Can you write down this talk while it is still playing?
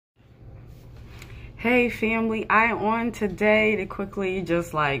Hey family, I am on today to quickly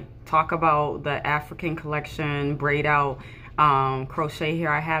just like talk about the African collection braid out crochet here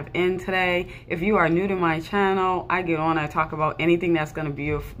I have in today. If you are new to my channel, I talk about anything that's going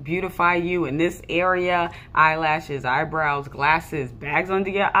to beautify you in this area: eyelashes, eyebrows, glasses, bags under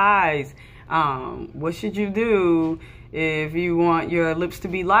your eyes. What should you do if you want your lips to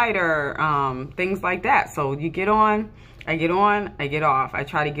be lighter, things like that. So you get on, I get on, I get off. I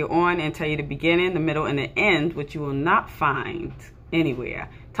try to get on and tell you the beginning, the middle, and the end, which you will not find anywhere.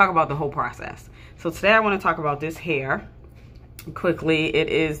 Talk about the whole process. So today I want to talk about this hair quickly. It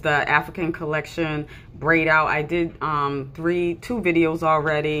is the African collection braid out. I did two videos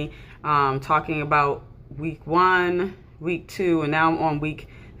already talking about week 1, week 2, and now I'm on week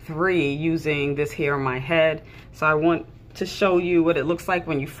 3 using this hair on my head. So I want to show you what it looks like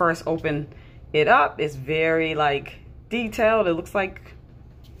when you first open it up. It's very like detailed. It looks like,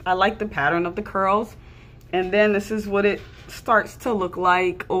 I like the pattern of the curls. And then this is what it starts to look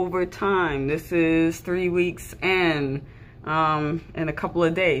like over time. This is 3 weeks in a couple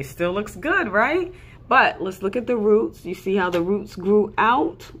of days. Still looks good, right? But let's look at the roots. You see how the roots grew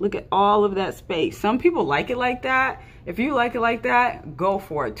out? Look at all of that space. Some people like it like that. If you like it like that, go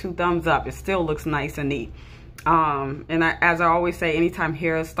for it. 2 thumbs up. It still looks nice and neat. As I always say, anytime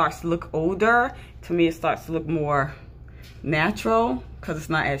hair starts to look older, to me it starts to look more natural because it's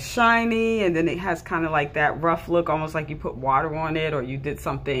not as shiny, and then it has kind of like that rough look, almost like you put water on it or you did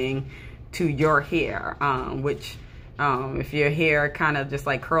something to your hair, which if your hair kind of just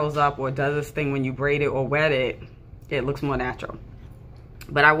like curls up or does this thing when you braid it or wet it, it looks more natural.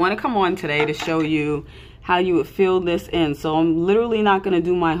 But I want to come on today to show you how you would fill this in. So I'm literally not going to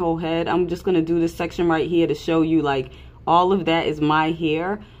do my whole head. I'm just going to do this section right here to show you like all of that is my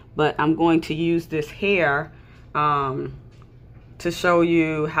hair, but I'm going to use this hair to show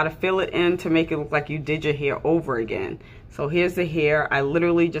you how to fill it in to make it look like you did your hair over again. So here's the hair. I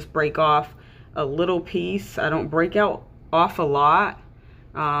literally just break off a little piece. I don't break off a lot.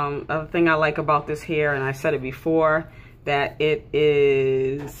 Other thing I like about this hair, and I said it before, that it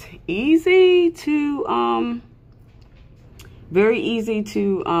is easy to very easy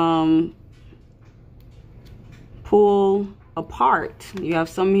to pull apart. You have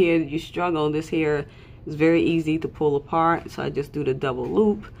some hair that you struggle. This hair is very easy to pull apart, so I just do the double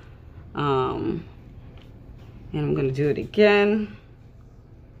loop, and I'm gonna do it again.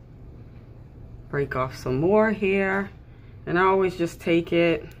 Break off some more here, and I always just take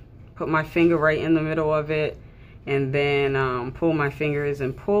it, put my finger right in the middle of it, and then pull my fingers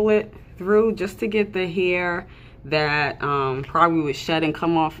and pull it through just to get the hair that probably would shed and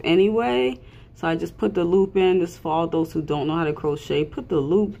come off anyway. So I just put the loop in. This, for all those who don't know how to crochet, put the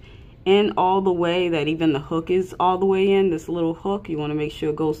loop in all the way that even the hook is all the way in. This little hook, you want to make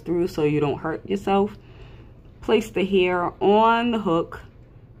sure it goes through so you don't hurt yourself. Place the hair on the hook,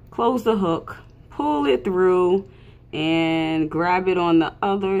 close the hook, pull it through, and grab it on the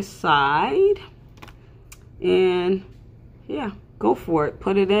other side. And yeah, go for it.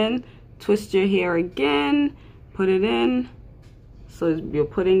 Put it in, twist your hair again, put it in. So you're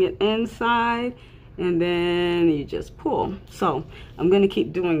putting it inside, and then you just pull. So I'm going to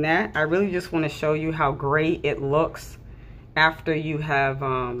keep doing that. I really just want to show you how great it looks after you have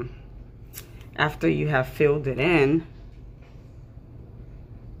filled it in.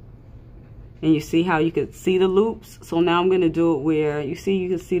 And you see how you could see the loops. So now I'm going to do it where you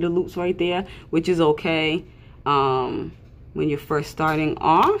can see the loops right there, which is okay when you're first starting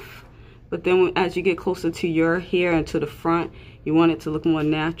off. But then as you get closer to your hair and to the front, you want it to look more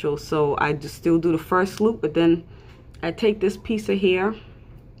natural. So I just still do the first loop, but then I take this piece of hair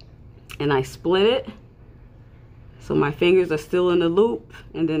and I split it. So my fingers are still in the loop,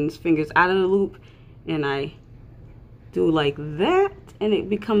 and then this finger's out of the loop, and I do like that, and it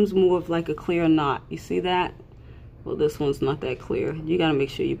becomes more of like a clear knot. You see that? Well, this one's not that clear. You gotta make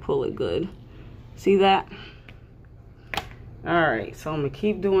sure you pull it good. See that? All right, so I'm gonna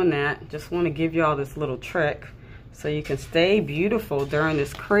keep doing that. Just wanna give y'all this little trick so you can stay beautiful during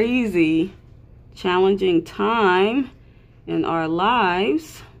this crazy, challenging time in our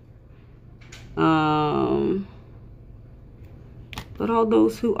lives. But all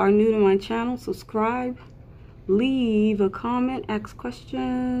those who are new to my channel, subscribe, leave a comment, ask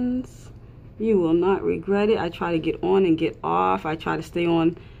questions. You will not regret it. I try to get on and get off. I try to stay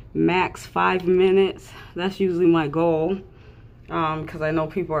on max 5 minutes. That's usually my goal, because I know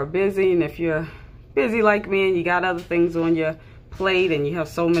people are busy, and if you're busy like me and you got other things on your plate and you have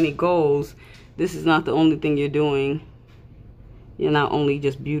so many goals, this is not the only thing you're doing. You're not only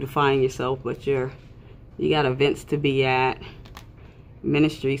just beautifying yourself, but you got events to be at,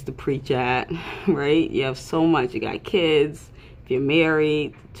 ministries to preach at, right? You have so much. You got kids, if you're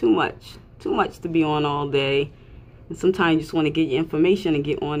married, too much to be on all day. And sometimes you just want to get your information and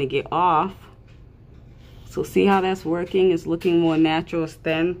get on and get off. So see how that's working? It's looking more natural, it's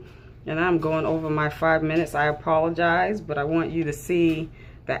thin. And I'm going over my 5 minutes. I apologize, but I want you to see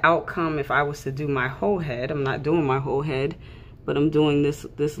the outcome if I was to do my whole head. I'm not doing my whole head, but I'm doing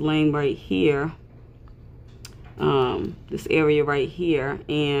this lane right here. This area right here,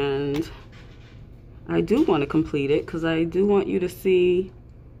 and I do want to complete it because I do want you to see,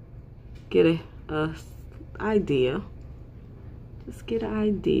 get a idea, just get an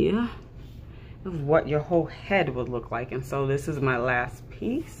idea of what your whole head would look like. And so this is my last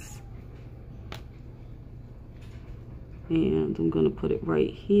piece, and I'm gonna put it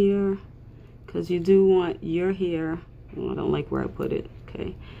right here because you do want your hair, oh, I don't like where I put it,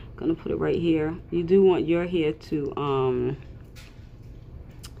 okay, gonna put it right here. You do want your hair to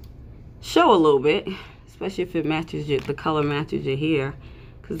show a little bit, especially if it matches the color matches your hair,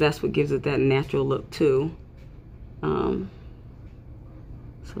 because that's what gives it that natural look too.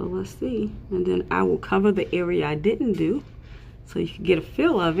 So let's see, and then I will cover the area I didn't do so you can get a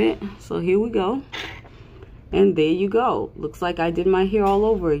feel of it. So here we go, and there you go. Looks like I did my hair all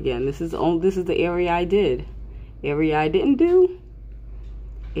over again. This is the area I did. Area I didn't do,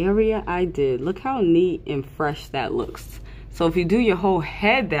 area I did. Look how neat and fresh that looks. So if you do your whole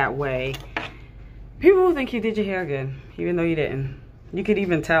head that way, people will think you did your hair good, even though you didn't. You could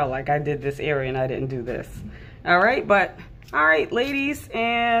even tell, like, I did this area and I didn't do this. All right, but all right, ladies,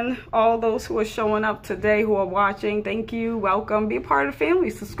 and all those who are showing up today, who are watching, thank you, welcome, be a part of the family,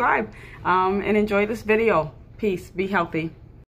 subscribe, and enjoy this video. Peace, be healthy.